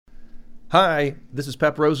Hi, this is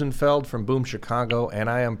Pep Rosenfeld from Boom Chicago, and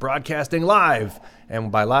I am broadcasting live. And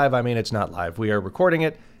by live, I mean it's not live. We are recording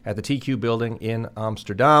it at the TQ building in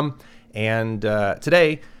Amsterdam. And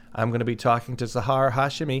today, I'm going to be talking to Sahar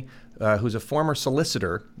Hashemi, who's a former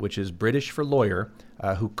solicitor, which is British for lawyer,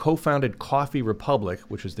 who co-founded Coffee Republic,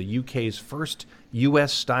 which was the UK's first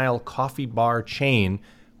US-style coffee bar chain,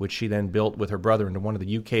 which she then built with her brother into one of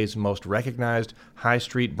the UK's most recognized high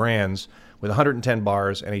street brands, with 110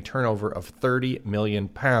 bars and a turnover of £30 million,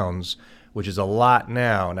 which is a lot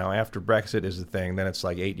now. Now, after Brexit is the thing, then it's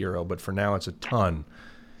like €8, but for now it's a ton.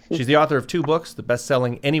 She's the author of 2 books, the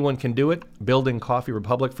best-selling Anyone Can Do It, Building Coffee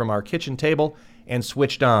Republic from Our Kitchen Table, and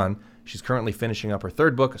Switched On. She's currently finishing up her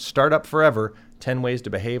 3rd book, Startup Forever, 10 Ways to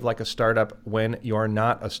Behave Like a Startup When You're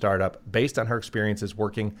Not a Startup, based on her experiences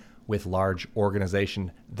working with large organizations.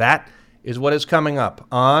 That is what is coming up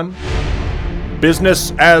on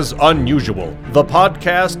Business as Unusual, the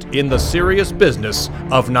podcast in the serious business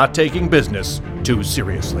of not taking business too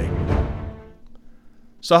seriously.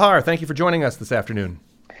 Sahar, thank you for joining us this afternoon.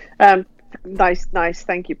 Nice.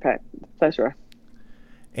 Thank you, Pat. Pleasure.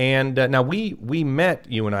 And now we met,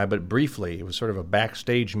 you and I, but briefly. It was sort of a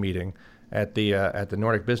backstage meeting at the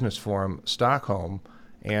Nordic Business Forum, Stockholm.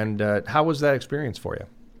 And how was that experience for you?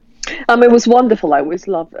 It was wonderful. I always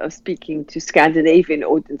love speaking to Scandinavian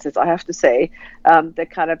audiences. I have to say, the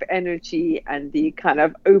kind of energy and the kind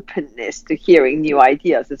of openness to hearing new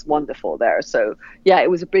ideas is wonderful there. So yeah, it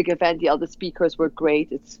was a big event. The other speakers were great.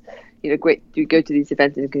 It's great to go to these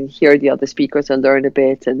events and you can hear the other speakers and learn a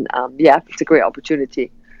bit. And it's a great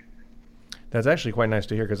opportunity. That's actually quite nice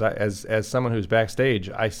to hear because as someone who's backstage,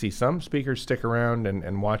 I see some speakers stick around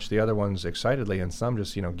and watch the other ones excitedly, and some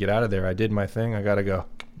just get out of there. I did my thing. I got to go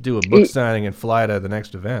do a book signing and fly to the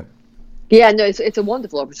next event. Yeah, no, it's a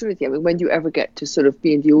wonderful opportunity. I mean, when do you ever get to sort of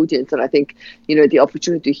be in the audience? And I think the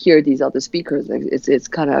opportunity to hear these other speakers, it's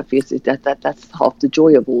kind of that's half the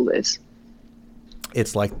joy of all this.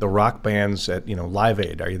 It's like the rock bands at Live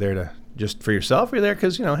Aid. Are you there to just for yourself? Or are you there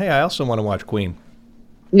because hey, I also want to watch Queen.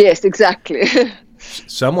 Yes, exactly.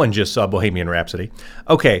 Someone just saw Bohemian Rhapsody.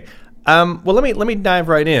 Okay, well let me dive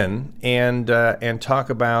right in and talk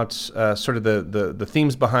about sort of the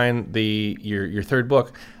themes behind your 3rd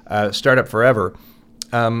book, Startup Forever.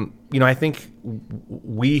 I think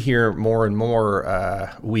we hear more and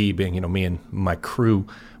more. We being me and my crew,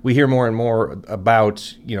 we hear more and more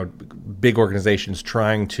about big organizations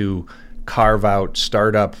trying to carve out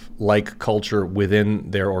startup-like culture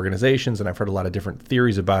within their organizations, and I've heard a lot of different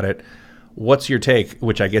theories about it. What's your take,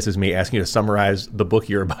 which I guess is me asking you to summarize the book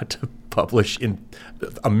you're about to publish in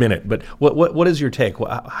a minute, but what is your take?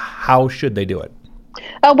 How should they do it?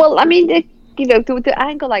 Well, I mean, the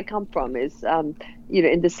angle I come from is, in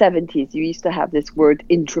the 70s, you used to have this word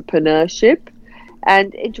entrepreneurship,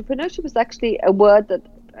 and entrepreneurship is actually a word that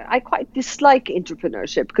I quite dislike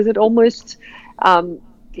entrepreneurship because it almost...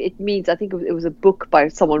 it means, I think it was a book by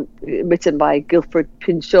someone written by Guilford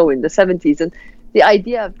Pinchot in the 70s. And the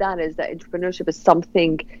idea of that is that entrepreneurship is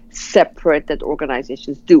something separate that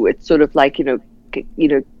organizations do. It's sort of like,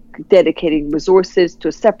 dedicating resources to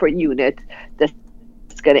a separate unit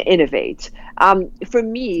that's going to innovate. For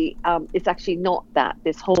me, it's actually not that.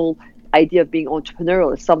 This whole idea of being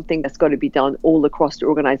entrepreneurial is something that's got to be done all across the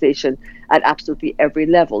organization at absolutely every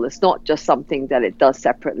level. It's not just something that it does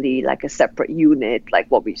separately, like a separate unit,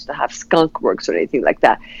 like what we used to have Skunk Works or anything like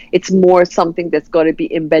that. It's more something that's got to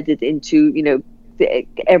be embedded into,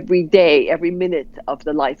 every day, every minute of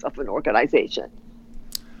the life of an organization.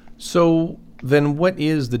 So then what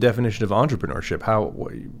is the definition of entrepreneurship?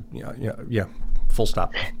 Full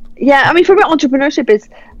stop. Yeah, I mean, for me, entrepreneurship is,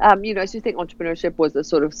 as you think entrepreneurship was a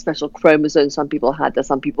sort of special chromosome. Some people had that,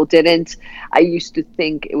 some people didn't. I used to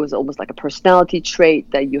think it was almost like a personality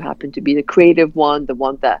trait that you happen to be the creative one, the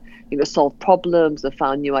one that, solved problems or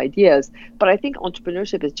found new ideas. But I think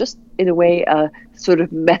entrepreneurship is just, in a way, a sort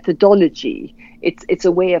of methodology. It's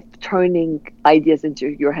a way of turning ideas into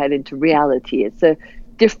your head into reality. It's a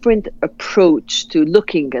different approach to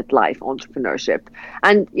looking at life, entrepreneurship.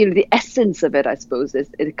 And, the essence of it, I suppose, is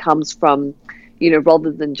it comes from,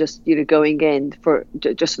 rather than just, going in for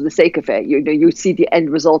just for the sake of it, you see the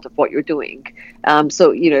end result of what you're doing.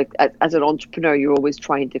 So, as an entrepreneur, you're always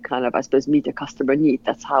trying to kind of, I suppose, meet a customer need.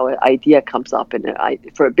 That's how an idea comes up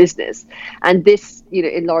for a business. And this,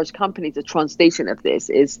 in large companies, the translation of this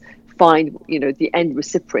is find the end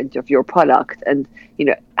recipient of your product and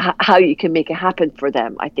how you can make it happen for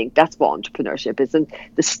them. I think that's what entrepreneurship is, and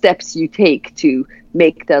the steps you take to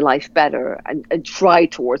make their life better and try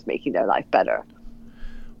towards making their life better.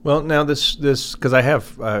 Well, now this because I have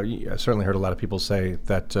certainly heard a lot of people say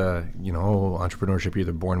that entrepreneurship, you're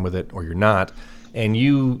either born with it or you're not, and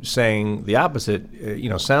you saying the opposite,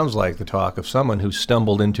 sounds like the talk of someone who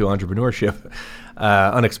stumbled into entrepreneurship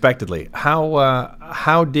unexpectedly.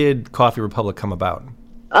 How did Coffee Republic come about?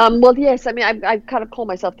 Well, yes. I mean, I kind of call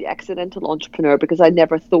myself the accidental entrepreneur because I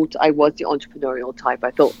never thought I was the entrepreneurial type. I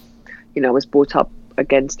thought, I was brought up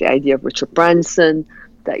against the idea of Richard Branson,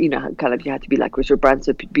 that, kind of you had to be like Richard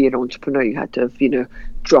Branson to be an entrepreneur. You had to have,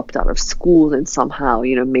 dropped out of school and somehow,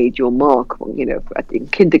 made your mark, in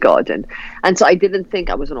kindergarten. And so I didn't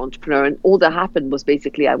think I was an entrepreneur. And all that happened was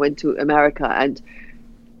basically I went to America and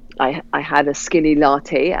I had a skinny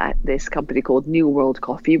latte at this company called New World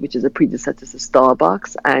Coffee, which is a predecessor to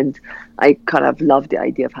Starbucks. And I kind of loved the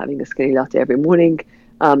idea of having a skinny latte every morning.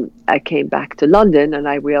 I came back to London and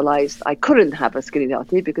I realized I couldn't have a skinny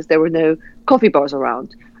latte because there were no coffee bars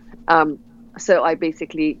around. So I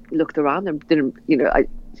basically looked around and didn't,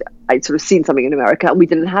 I'd sort of seen something in America and we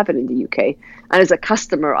didn't have it in the UK. And as a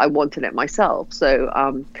customer, I wanted it myself. So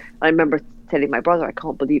I remember telling my brother, I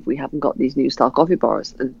can't believe we haven't got these new style coffee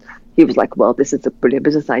bars. And he was like, well, this is a brilliant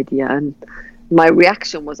business idea. And my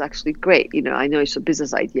reaction was actually great. I know it's a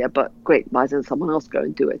business idea, but great, why doesn't someone else go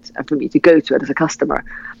and do it? And for me to go to it as a customer.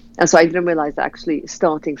 And so I didn't realize that actually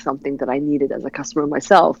starting something that I needed as a customer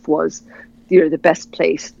myself was, the best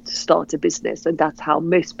place to start a business. And that's how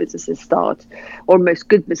most businesses start, or most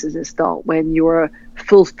good businesses start, when you're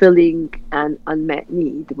fulfilling an unmet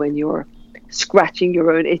need, when you're scratching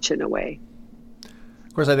your own itch in a way.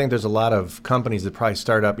 Of course, I think there's a lot of companies that probably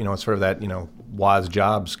start up, it's sort of that, Woz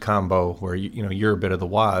Jobs combo where, you're a bit of the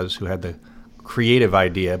Woz who had the creative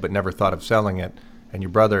idea but never thought of selling it. And your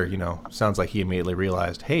brother, sounds like he immediately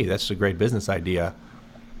realized, hey, that's a great business idea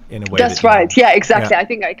in a way. That's right. Yeah, exactly. Yeah. I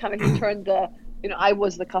think I kind of turned I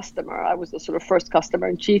was the customer. I was the sort of first customer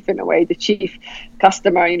in chief in a way, the chief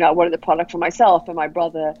customer, I wanted the product for myself, and my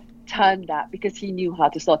brother turned that because he knew how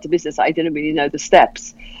to start a business. I didn't really know the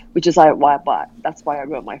steps, which is why that's why I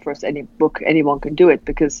wrote my first book, Anyone Can Do It,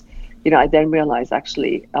 because I then realized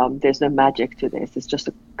actually there's no magic to this. It's just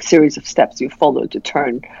a series of steps you follow to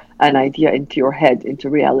turn an idea into your head into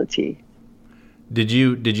reality. Did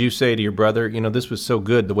you say to your brother, this was so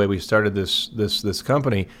good the way we started this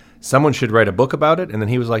company, someone should write a book about it? And then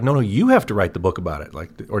he was like, no, you have to write the book about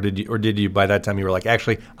it. Or did you by that time you were like,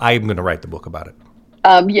 actually, I'm going to write the book about it?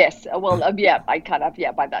 Yes. Well, I kind of,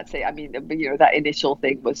 by that say, I mean, that initial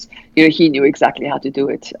thing was, he knew exactly how to do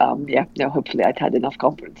it. Hopefully I'd had enough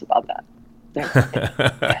confidence about that.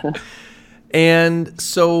 Yeah. And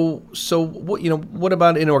so what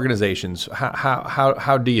about in organizations?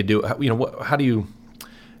 How do you do? How do you?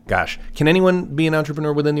 Gosh, can anyone be an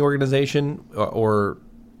entrepreneur within the organization, or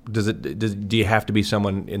do you have to be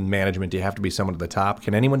someone in management? Do you have to be someone at the top?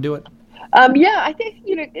 Can anyone do it? I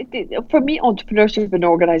think, for me, entrepreneurship in an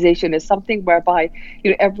organization is something whereby,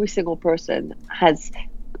 every single person has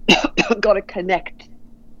got to connect.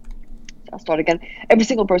 I'll start again. Every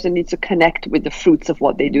single person needs to connect with the fruits of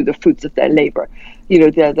what they do, the fruits of their labor. They're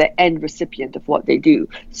the end recipient of what they do.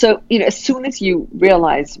 So, as soon as you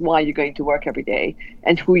realize why you're going to work every day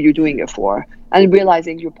and who you're doing it for, and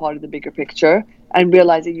realizing you're part of the bigger picture, and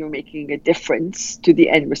realizing you're making a difference to the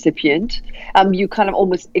end recipient, you kind of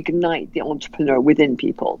almost ignite the entrepreneur within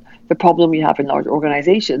people. The problem you have in large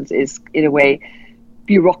organizations is, in a way,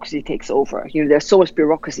 bureaucracy takes over. There's so much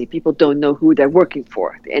bureaucracy. People don't know who they're working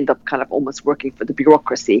for. They end up kind of almost working for the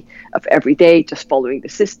bureaucracy of every day, just following the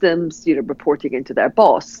systems, reporting into their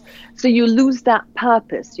boss. So you lose that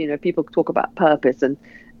purpose. People talk about purpose, and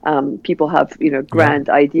people have, grand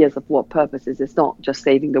ideas of what purpose is. It's not just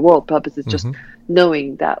saving the world. Purpose is just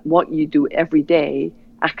knowing that what you do every day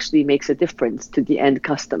actually makes a difference to the end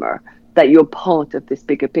customer, that you're part of this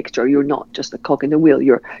bigger picture. You're not just a cog in the wheel.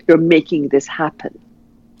 You're making this happen.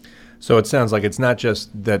 So it sounds like it's not just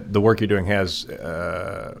that the work you're doing has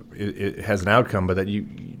it has an outcome, but that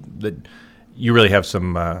you really have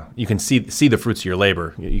some. You can see the fruits of your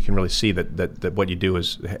labor. You can really see that what you do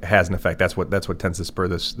has an effect. That's what tends to spur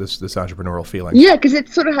this entrepreneurial feeling. Yeah, because it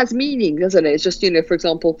sort of has meaning, doesn't it? It's just for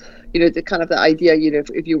example, the kind of the idea.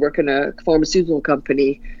 If you work in a pharmaceutical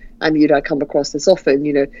company. And I come across this often,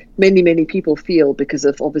 many people feel, because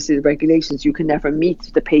of obviously the regulations, you can never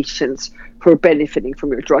meet the patients who are benefiting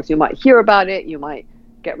from your drugs. You might hear about it, you might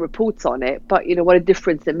get reports on it, but what a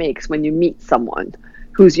difference it makes when you meet someone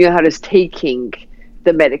who's who's taking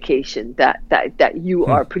the medication that you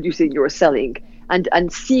are producing, you're selling,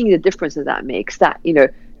 and seeing the difference that makes. That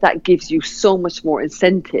that gives you so much more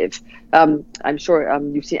incentive. I'm sure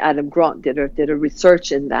you've seen Adam Grant did a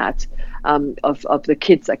research in that, of the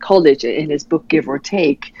kids at college in his book Give or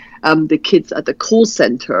Take, the kids at the call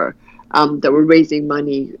center that were raising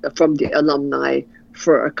money from the alumni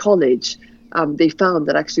for a college. They found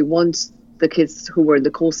that actually once the kids who were in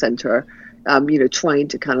the call center, trying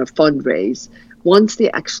to kind of fundraise, once they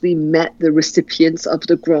actually met the recipients of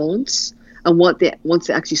the grants, and once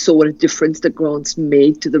they actually saw what a difference the grants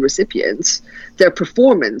made to the recipients, their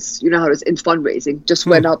performance, how it is in fundraising, just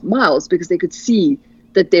went up miles, because they could see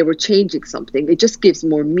that they were changing something. It just gives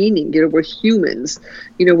more meaning. We're humans,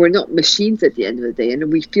 we're not machines at the end of the day,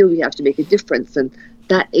 and we feel we have to make a difference, and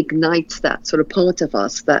that ignites that sort of part of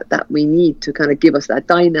us that we need to kind of give us that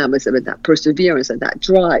dynamism and that perseverance and that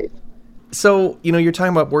drive. So, you're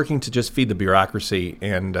talking about working to just feed the bureaucracy,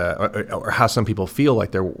 and or how some people feel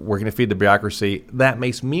like they're working to feed the bureaucracy. That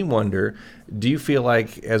makes me wonder, do you feel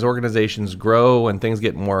like as organizations grow and things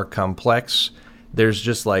get more complex,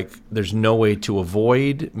 there's no way to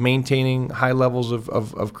avoid maintaining high levels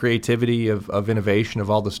of creativity, of innovation, of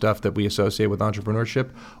all the stuff that we associate with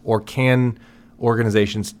entrepreneurship? Or can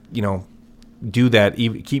organizations, do that,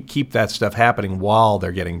 keep that stuff happening while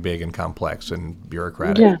they're getting big and complex and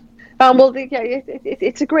bureaucratic? Yeah.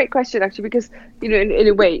 It's a great question, actually, because, in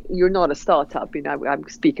a way, you're not a startup. I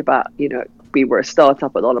speak about, we were a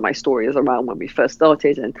startup. A lot of my story is around when we first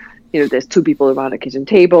started, and, there's 2 people around a kitchen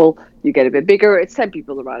table. You get a bit bigger, it's 10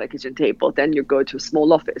 people around a kitchen table. Then you go to a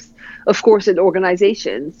small office. Of course, in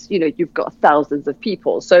organizations, you've got thousands of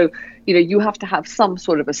people. So, you have to have some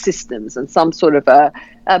sort of a systems and some sort of a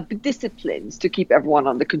disciplines to keep everyone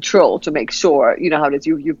under control, to make sure, how it is,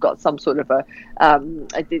 you've got some sort of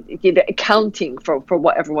accounting for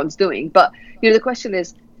what everyone's doing. But, the question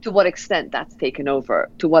is, to what extent that's taken over,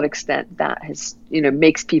 to what extent that has,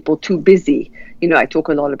 makes people too busy. I talk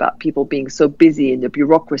a lot about people being so busy in the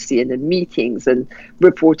bureaucracy and the meetings and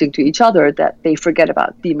reporting to each other that they forget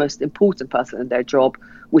about the most important person in their job,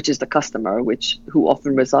 which is the customer, who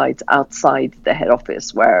often resides outside the head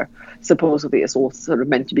office, where supposedly it's all sort of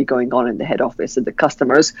meant to be going on in the head office, and the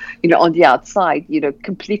customers, on the outside,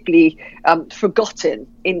 completely forgotten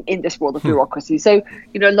in this world of bureaucracy. So,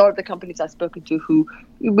 a lot of the companies I've spoken to who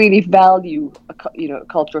really value a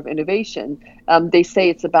culture of innovation, they say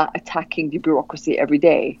it's about attacking the bureaucracy every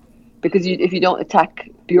day, because if you don't attack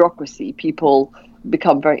bureaucracy, people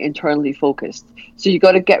become very internally focused. So you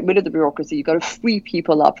got to get rid of the bureaucracy. You got to free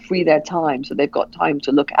people up, free their time, so they've got time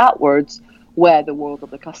to look outwards where the world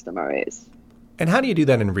of the customer is. And how do you do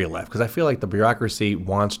that in real life? Because I feel like the bureaucracy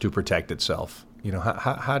wants to protect itself.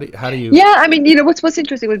 How do you? Yeah, what's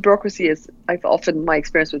interesting with bureaucracy is, my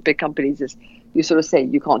experience with big companies is, you sort of say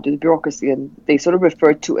you can't do the bureaucracy, and they sort of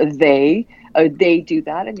refer to a they. They do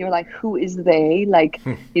that, and you're like, who is they?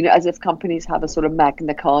 As if companies have a sort of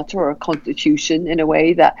Magna Carta or a constitution, in a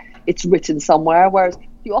way that it's written somewhere, whereas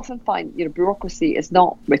you often find, bureaucracy is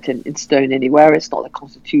not written in stone anywhere. It's not a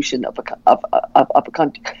constitution of a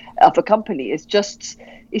company. It's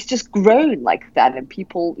just grown like that, and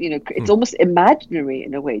people, it's almost imaginary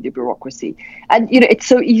in a way, the bureaucracy, and it's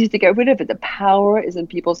so easy to get rid of it. The power is in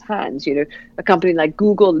people's hands. A company like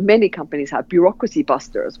Google, many companies have bureaucracy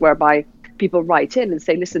busters, whereby people write in and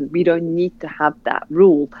say, listen, we don't need to have that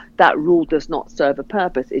rule. That rule does not serve a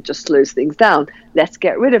purpose. It just slows things down. Let's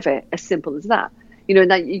get rid of it. As simple as that.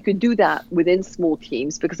 Now you can do that within small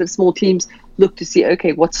teams, because if small teams look to see,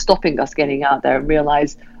 okay, what's stopping us getting out there, and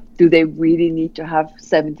realize, do they really need to have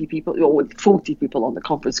 70 people or 40 people on the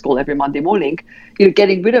conference call every Monday morning?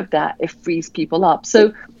 Getting rid of that, it frees people up.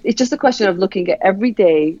 So it's just a question of looking at every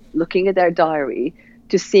day, looking at their diary,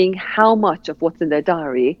 to seeing how much of what's in their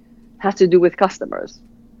diary has to do with customers,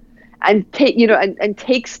 and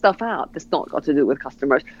take stuff out that's not got to do with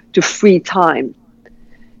customers, to free time.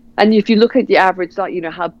 And if you look at the average,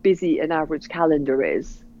 how busy an average calendar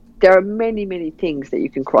is, there are many, many things that you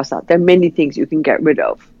can cross out. There are many things you can get rid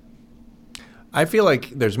of. I feel like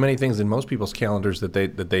there's many things in most people's calendars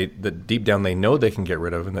that deep down they know they can get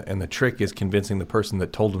rid of, and the trick is convincing the person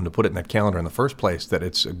that told them to put it in that calendar in the first place that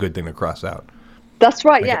it's a good thing to cross out. That's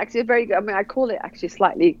right. Yeah, actually, very good. I call it actually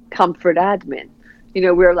slightly comfort admin.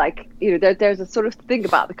 We're like, there's a sort of thing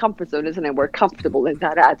about the comfort zone, isn't it? We're comfortable in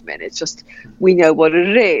that admin. It's just, we know what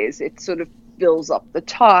it is. It sort of fills up the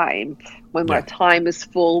time. When our time is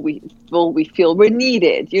full, we feel we're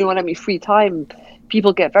needed. You know what I mean? Free time.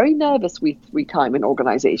 People get very nervous with free time in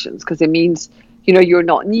organizations, because it means, you're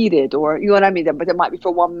not needed, or, you know what I mean? But it might be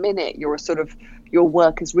for 1 minute. You're sort of, your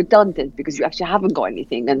work is redundant because you actually haven't got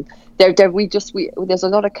anything. And there's a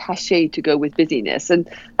lot of cachet to go with busyness. And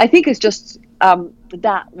I think it's just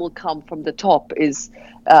that will come from the top is,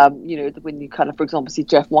 when you kind of, for example, see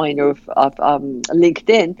Jeff Weiner of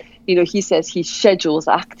LinkedIn, he says he schedules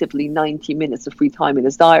actively 90 minutes of free time in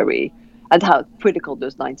his diary, and how critical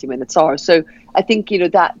those 90 minutes are. So I think,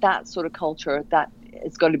 that sort of culture that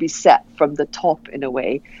is going to be set from the top in a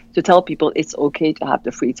way to tell people it's okay to have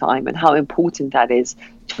the free time, and how important that is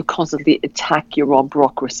to constantly attack your own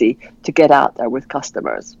bureaucracy to get out there with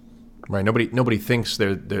customers. Right. Nobody thinks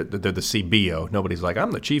they're the CBO. Nobody's like,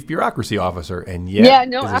 I'm the chief bureaucracy officer. And yet,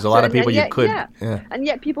 there's a lot of people And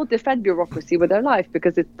yet people defend bureaucracy with their life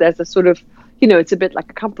because there's a sort of, it's a bit like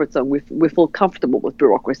a comfort zone. We feel comfortable with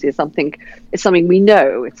bureaucracy. It's something we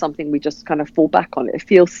know. It's something we just kind of fall back on. It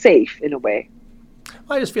feels safe in a way.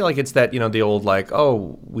 I just feel like it's that, the old like,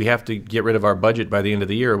 oh, we have to get rid of our budget by the end of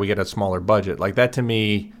the year, or we get a smaller budget. Like that to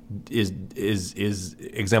me is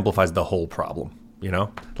exemplifies the whole problem.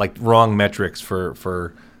 Like wrong metrics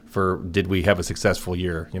for did we have a successful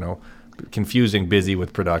year? Confusing busy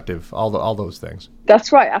with productive, all those things.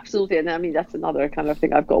 That's right, absolutely. And I mean that's another kind of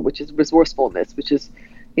thing I've got, which is resourcefulness, which is,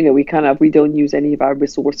 we don't use any of our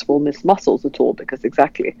resourcefulness muscles at all, because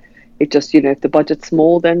exactly. It just, if the budget's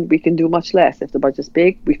small, then we can do much less. If the budget's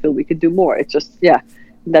big, we feel we can do more. It's just,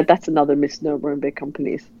 that's another misnomer in big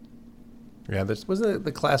companies. Yeah, this was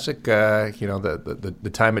the classic,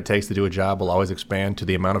 the time it takes to do a job will always expand to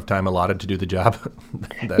the amount of time allotted to do the job.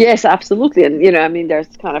 Yes, absolutely. And, there's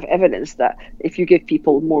kind of evidence that if you give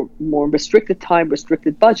people more restricted time,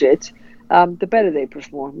 restricted budget, the better they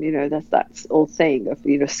perform. That's old saying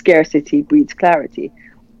of, scarcity breeds clarity.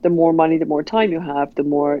 The more money, the more time you have, the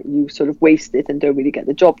more you sort of waste it and don't really get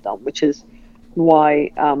the job done, which is why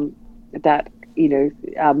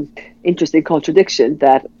interesting contradiction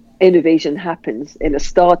that innovation happens in a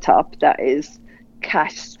startup that is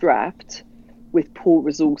cash strapped with poor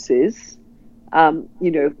resources,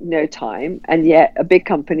 no time, and yet a big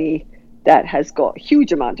company that has got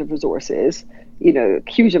huge amount of resources,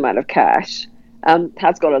 huge amount of cash,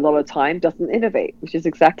 has got a lot of time, doesn't innovate, which is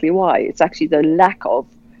exactly why. It's actually the lack of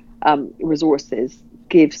resources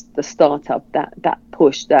gives the startup that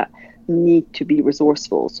push, that need to be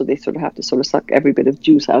resourceful. So they sort of have to sort of suck every bit of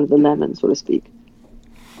juice out of the lemon, so to speak.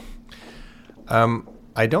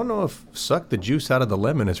 I don't know if suck the juice out of the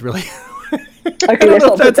lemon is really. Okay, let's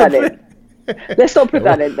not put that in. Let's not put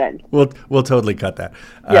that in then. We'll totally cut that.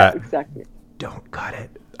 Yeah, exactly. Don't cut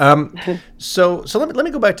it. So let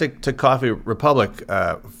me go back to Coffee Republic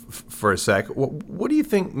for a sec. What do you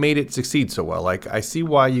think made it succeed so well? Like, I see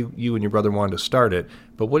why you and your brother wanted to start it,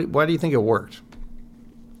 but why do you think it worked?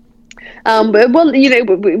 Well,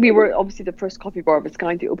 we were obviously the first coffee bar of its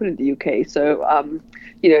kind to open in the UK. So,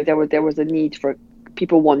 there was a need for,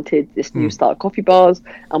 people wanted this new style coffee bars,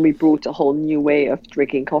 and we brought a whole new way of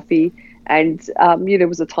drinking coffee. And, there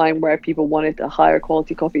was a time where people wanted a higher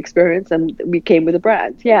quality coffee experience, and we came with a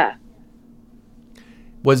brand. Yeah.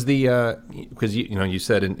 Was the, because you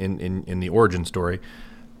said in the origin story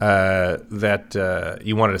that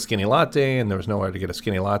you wanted a skinny latte and there was nowhere to get a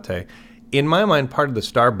skinny latte. In my mind, part of the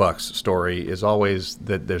Starbucks story is always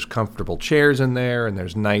that there's comfortable chairs in there and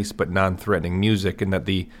there's nice but non-threatening music, and that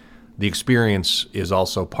the experience is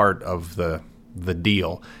also part of the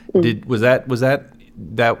deal. Was that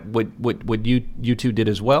what you two did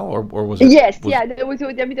as well, or was it? Yes, there was.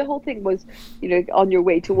 I mean, the whole thing was, on your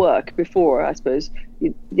way to work before, I suppose.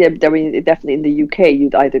 Definitely in the UK,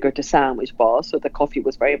 you'd either go to sandwich bars, so the coffee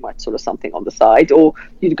was very much sort of something on the side, or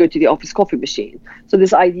you'd go to the office coffee machine. So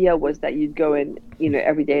this idea was that you'd go in,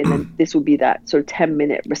 every day, and then this would be that sort of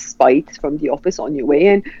 10-minute respite from the office on your way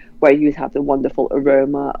in, where you'd have the wonderful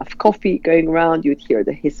aroma of coffee going around. You'd hear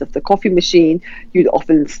the hiss of the coffee machine. You'd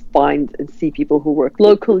often find and see people who work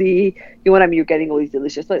locally. You're getting all these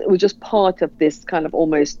delicious. But it was just part of this kind of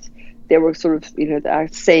almost. They were sort of, our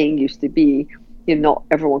saying used to be, not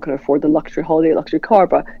everyone could afford the luxury holiday, luxury car,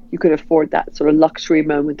 but you could afford that sort of luxury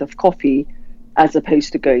moment of coffee, as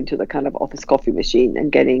opposed to going to the kind of office coffee machine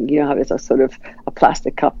and getting, how there's a sort of a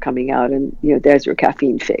plastic cup coming out, and there's your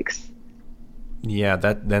caffeine fix. Yeah,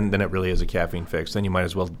 then it really is a caffeine fix. Then you might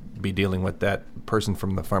as well be dealing with that person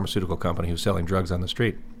from the pharmaceutical company who's selling drugs on the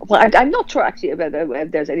street. Well, I'm not sure actually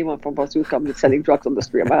if there's anyone from pharmaceutical companies selling drugs on the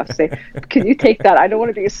street. I'm going to have to say, can you take that? I don't want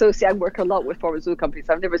to be associated. I work a lot with pharmaceutical companies.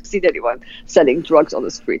 I've never seen anyone selling drugs on the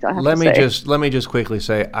street. Let me just quickly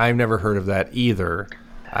say, I've never heard of that either.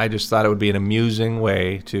 I just thought it would be an amusing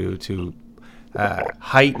way to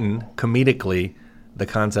heighten comedically the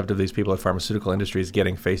concept of these people at pharmaceutical industries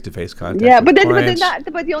getting face-to-face contact. Yeah, with but clients.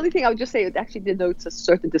 but the only thing I would just say, it actually denotes a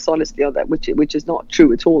certain dishonesty on that, which is not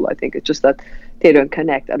true at all. I think it's just that they don't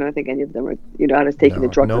connect. I don't think any of them are, are taking the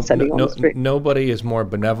drugs and selling on the street. Nobody is more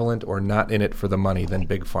benevolent or not in it for the money than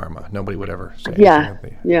Big Pharma. Nobody would ever say. Yeah.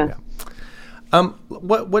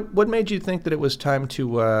 What made you think that it was time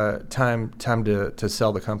to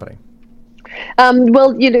sell the company?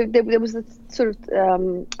 Well, there was a sort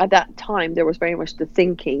of at that time there was very much the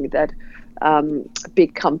thinking that a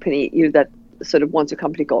big company, that sort of once a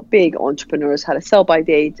company got big, entrepreneurs had a sell-by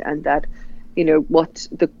date, and that what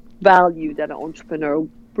the value that an entrepreneur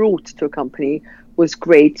brought to a company was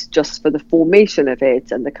great just for the formation of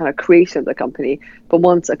it and the kind of creation of the company. But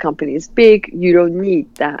once a company is big, you don't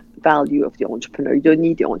need that value of the entrepreneur. You don't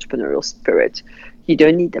need the entrepreneurial spirit. You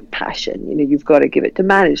don't need the passion. You've got to give it to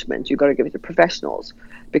management. You've got to give it to professionals,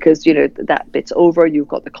 because that bit's over. You've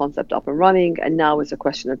got the concept up and running, and now it's a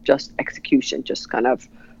question of just execution, just kind of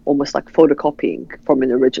almost like photocopying from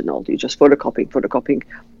an original. You're just photocopying.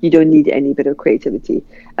 You don't need any bit of creativity,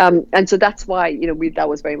 and so that's why that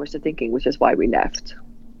was very much the thinking, which is why we left.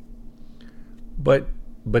 But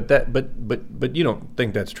you don't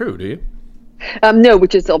think that's true, do you? No,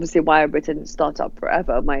 which is obviously why I've written Startup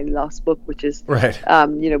Forever, my last book, which is, right.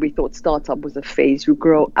 We thought startup was a phase you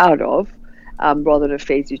grow out of, rather than a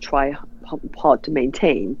phase you try hard to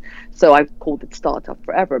maintain. So I've called it Startup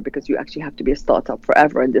Forever, because you actually have to be a startup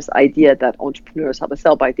forever. And this idea that entrepreneurs have a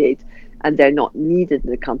sell-by date and they're not needed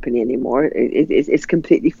in the company anymore is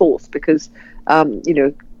completely false, because,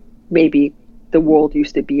 maybe the world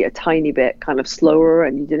used to be a tiny bit kind of slower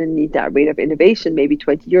and you didn't need that rate of innovation maybe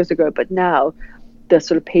 20 years ago. But now the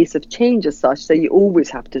sort of pace of change is such that you always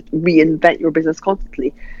have to reinvent your business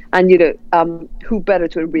constantly. And, who better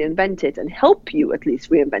to reinvent it and help you at least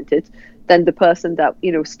reinvent it than the person that,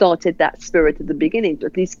 started that spirit at the beginning, to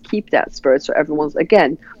at least keep that spirit. So everyone's,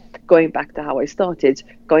 again, going back to how I started,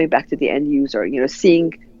 going back to the end user,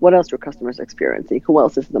 seeing what else your customers are experiencing, who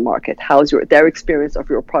else is in the market, how's their experience of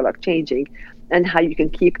your product changing, and how you can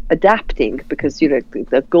keep adapting, because the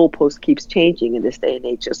goalpost keeps changing in this day and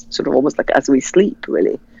age, just sort of almost like as we sleep,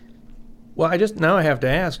 really. Well, I have to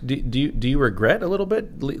ask, do you regret a little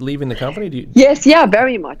bit leaving the company? Yes, yeah,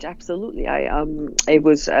 very much, absolutely. It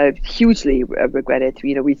was hugely regretted.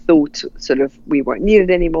 We thought sort of we weren't needed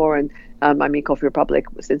anymore, and Coffee Republic,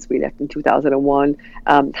 since we left in 2001,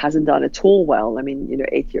 hasn't done at all well.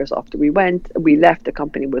 8 years after we left, the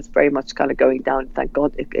company was very much kind of going down. Thank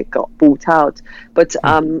God it got bought out. But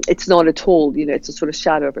it's not at all, it's a sort of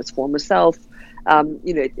shadow of its former self.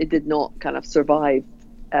 It did not kind of survive,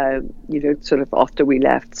 sort of after we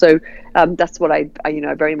left. So that's what I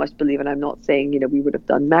very much believe. And I'm not saying, we would have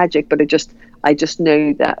done magic, but I just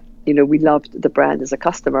know that, we loved the brand as a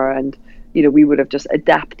customer, and we would have just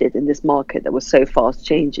adapted in this market that was so fast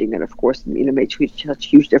changing, and of course, made such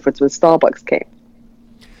huge difference when Starbucks came.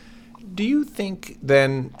 Do you think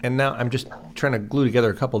then, and now I'm just trying to glue together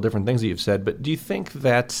a couple of different things that you've said, but do you think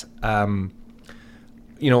that, one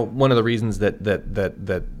of the reasons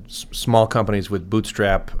that small companies with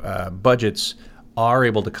bootstrap budgets are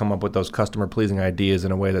able to come up with those customer-pleasing ideas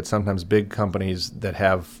in a way that sometimes big companies that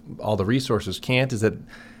have all the resources can't, is that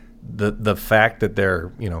the fact that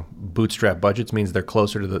they're bootstrap budgets means they're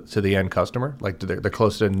closer to the end customer, like they're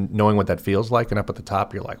closer to knowing what that feels like, and up at the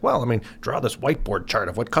top you're like, well, draw this whiteboard chart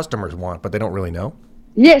of what customers want, but they don't really know.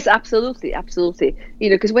 Yes, absolutely.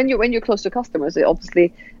 Because when you're close to customers, it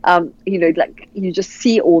obviously like you just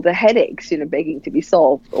see all the headaches begging to be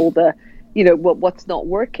solved, all the what's not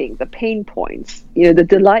working, the pain points, the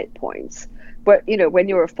delight points. But when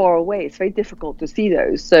you're far away, it's very difficult to see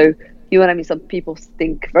those. So some people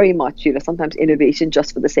think very much, sometimes innovation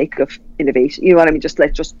just for the sake of innovation. Just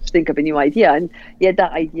think of a new idea. And yeah,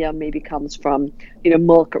 that idea maybe comes from,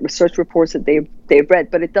 market research reports that they've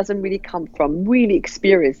read, but it doesn't really come from really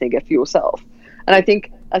experiencing it for yourself. And I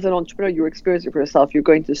think as an entrepreneur, you're experiencing it for yourself. You're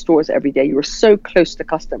going to the stores every day. You're so close to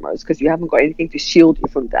customers because you haven't got anything to shield you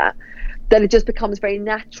from that it just becomes very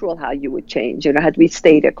natural how you would change. Had we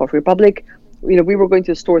stayed at Coffee Republic, we were going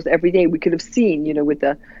to the stores every day. We could have seen, with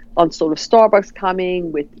the onslaught of Starbucks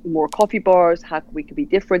coming, with more coffee bars, how we could be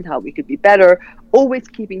different, how we could be better, always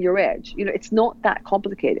keeping your edge. It's not that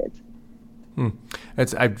complicated.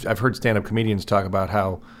 I've heard stand-up comedians talk about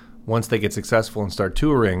how once they get successful and start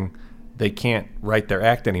touring, they can't write their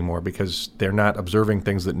act anymore because they're not observing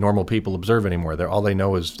things that normal people observe anymore. All they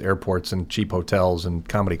know is airports and cheap hotels and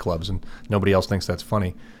comedy clubs, and nobody else thinks that's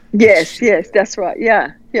funny. Yes, that's right.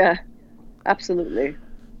 Yeah, absolutely.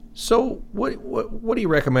 So what do you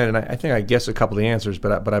recommend? And I think I guess a couple of the answers,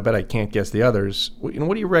 but I bet I can't guess the others.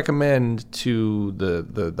 What do you recommend to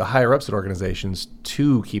the higher ups at organizations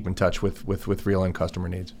to keep in touch with real end customer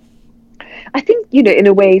needs? I think, in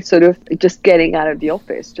a way, sort of just getting out of the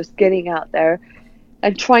office, just getting out there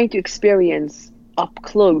and trying to experience up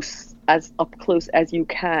close as you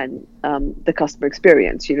can, the customer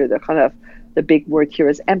experience. The kind of the big word here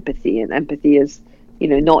is empathy, and empathy is,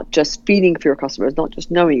 not just feeling for your customers, not just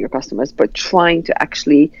knowing your customers, but trying to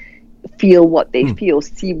actually feel what they feel,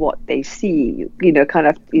 see what they see, kind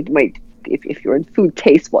of, if you're in food,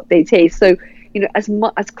 taste what they taste. So,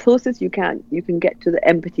 as close as you can get to the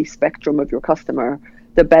empathy spectrum of your customer,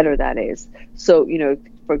 the better that is. So,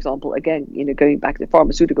 for example, again, going back to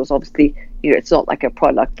pharmaceuticals, obviously, it's not like a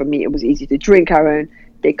product. For me, it was easy to drink our own.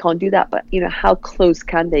 They can't do that, but how close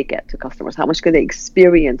can they get to customers? How much can they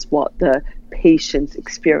experience what the patients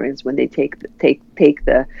experience when they take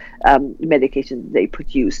the medication they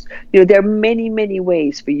produce? There are many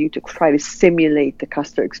ways for you to try to simulate the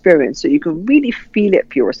customer experience, so you can really feel it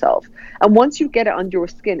for yourself. And once you get it under your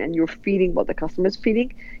skin and you're feeling what the customer is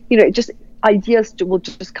feeling, ideas will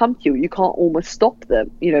just come to you. You can't almost stop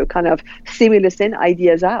them. Kind of stimulus in,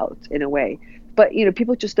 ideas out in a way. But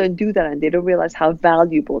people just don't do that, and they don't realize how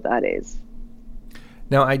valuable that is.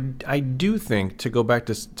 Now, I do think, to go back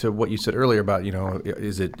to what you said earlier about,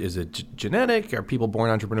 is it genetic? Are people born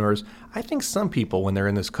entrepreneurs? I think some people, when they're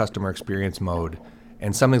in this customer experience mode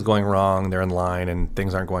and something's going wrong, they're in line and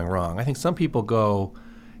things aren't going wrong, I think some people go,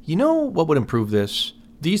 what would improve this?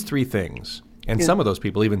 These three things. And some of those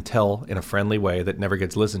people even tell in a friendly way that never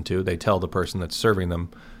gets listened to. They tell the person that's serving them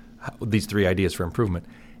these three ideas for improvement.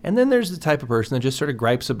 And then there's the type of person that just sort of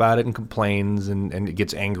gripes about it and complains and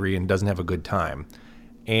gets angry and doesn't have a good time.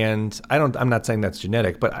 And I'm not saying that's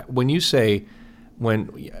genetic, but when you say, when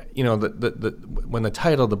the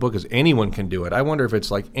title of the book is anyone can do it, I wonder if it's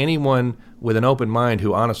like anyone with an open mind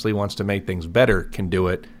who honestly wants to make things better can do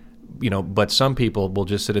it. But some people will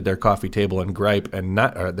just sit at their coffee table and gripe and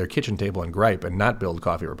not, or their kitchen table and gripe and not build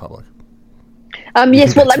Coffee Republic.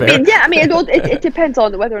 Yes, well, it depends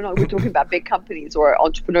on whether or not we're talking about big companies or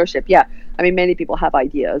entrepreneurship. Yeah, many people have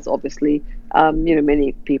ideas, obviously.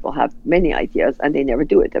 Many people have many ideas and they never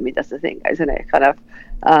do it. That's the thing, isn't it? Kind of,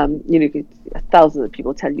 thousands of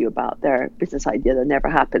people tell you about their business idea that never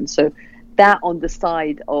happens. So that on the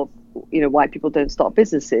side of, why people don't start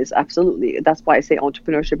businesses, absolutely. That's why I say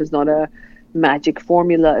entrepreneurship is not a magic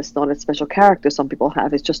formula. It's not a special character some people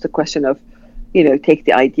have. It's just a question of, take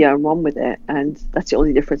the idea and run with it. And that's the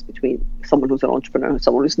only difference between someone who's an entrepreneur and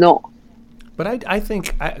someone who's not. But I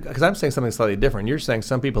think, because I'm saying something slightly different. You're saying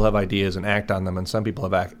some people have ideas and act on them, and some people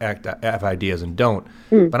have ideas and don't.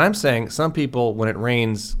 But I'm saying some people, when it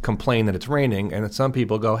rains, complain that it's raining, and some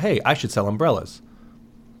people go, hey, I should sell umbrellas.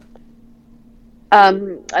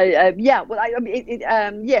 Yes.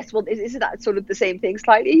 Well, isn't that sort of the same thing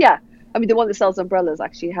slightly? Yeah. The one that sells umbrellas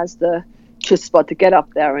actually has the chutzpah to get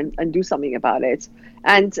up there and do something about it.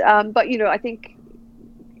 And but I think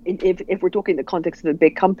if we're talking in the context of a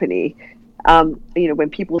big company, when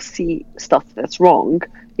people see stuff that's wrong,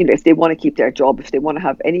 if they want to keep their job, if they want to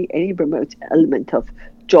have any remote element of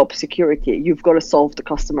job security, you've got to solve the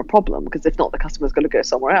customer problem, because if not, the customer's going to go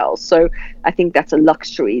somewhere else. So I think that's a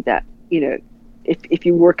luxury that, if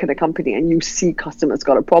you work in a company and you see customers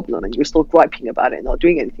got a problem and you're still griping about it and not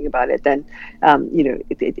doing anything about it, then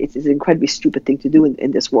it's an incredibly stupid thing to do in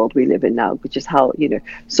this world we live in now, which is how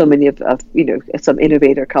so many of some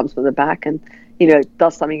innovator comes from the back and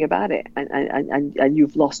does something about it, and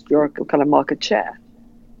you've lost your kind of market share.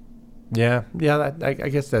 Yeah, I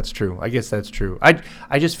guess that's true. I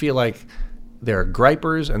just feel like there are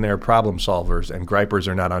gripers and there are problem solvers, and gripers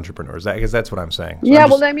are not entrepreneurs. I guess that's what I'm saying.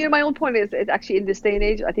 So my own point is, it's actually, in this day and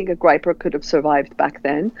age, I think a griper could have survived back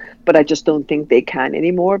then, but I just don't think they can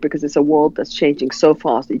anymore, because it's a world that's changing so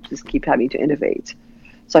fast that you just keep having to innovate.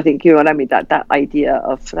 So I think, that idea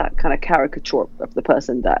of that kind of caricature of the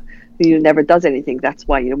person that never does anything, that's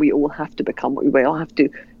why we all have to become what we all have to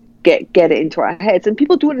get it into our heads. And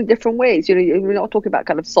people do it in different ways. We're not talking about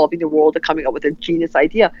kind of solving the world or coming up with a genius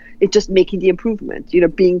idea. It's just making the improvement,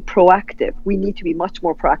 being proactive. We need to be much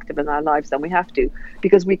more proactive in our lives than we have to,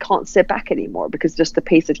 because we can't sit back anymore, because just the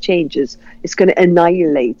pace of change is going to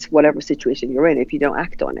annihilate whatever situation you're in if you don't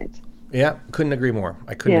act on it. Yeah, couldn't agree more.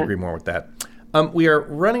 I couldn't agree more with that. We are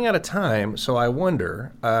running out of time, so I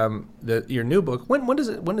wonder, your new book, when does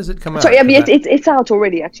it come out? Sorry, it's out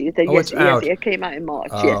already, actually. It's out. Yes, it came out in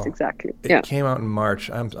March. Yes, exactly. It came out in March.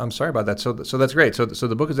 I'm sorry about that. So that's great. So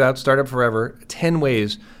the book is out, Startup Forever, 10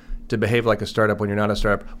 ways to behave like a startup when you're not a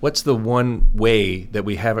startup. What's the one way that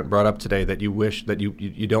we haven't brought up today that you wish that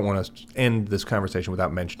you don't want to end this conversation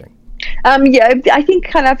without mentioning? Yeah, I think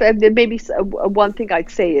kind of maybe one thing I'd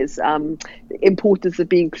say is importance of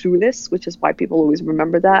being clueless, which is why people always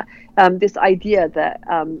remember that. This idea that,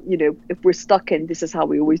 if we're stuck in this is how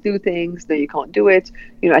we always do things, no, you can't do it.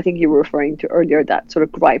 I think you were referring to earlier that sort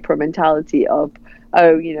of griper mentality of,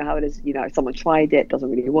 oh, how it is, if someone tried it, doesn't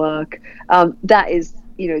really work. That is,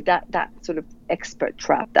 that sort of expert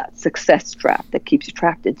trap, that success trap that keeps you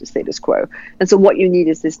trapped into status quo. And so what you need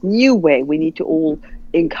is this new way. We need to all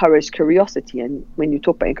encourage curiosity. And when you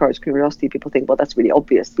talk about encourage curiosity, people think, well, that's really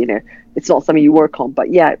obvious. It's not something you work on.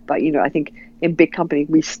 But I think in big companies,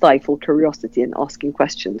 we stifle curiosity and asking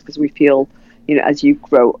questions because we feel, as you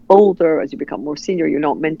grow older, as you become more senior, you're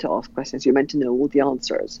not meant to ask questions. You're meant to know all the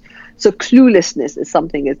answers. So cluelessness is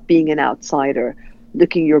something as being an outsider,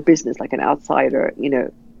 looking at your business like an outsider,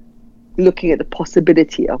 looking at the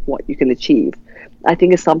possibility of what you can achieve, I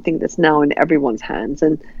think is something that's now in everyone's hands.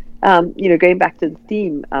 And, going back to the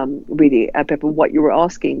theme, really, Pippa, what you were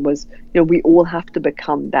asking was, we all have to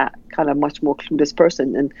become that kind of much more clueless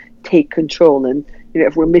person and take control. And,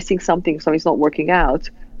 if we're missing something, something's not working out,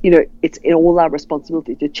 it's in all our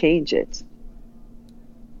responsibility to change it.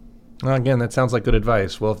 Well, again, that sounds like good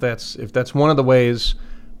advice. Well, if that's one of the ways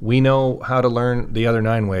we know how to learn the other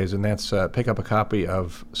 9 ways, and that's pick up a copy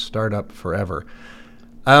of Startup Forever.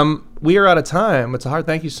 We are out of time. It's a hard.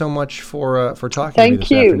 Thank you so much for talking to me this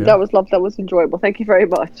afternoon. Thank you. That was lovely. That was enjoyable. Thank you very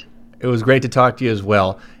much. It was great to talk to you as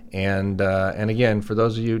well. And again, for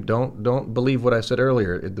those of you don't believe what I said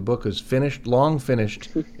earlier, the book is finished, long finished,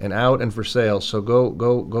 and out and for sale. So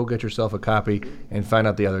go get yourself a copy and find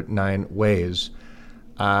out the other 9 ways.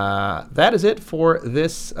 That is it for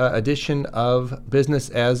this edition of Business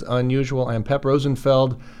as Unusual. I'm Pep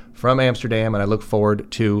Rosenfeld from Amsterdam, and I look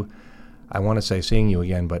forward to, I want to say seeing you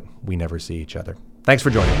again, but we never see each other. Thanks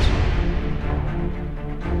for joining us.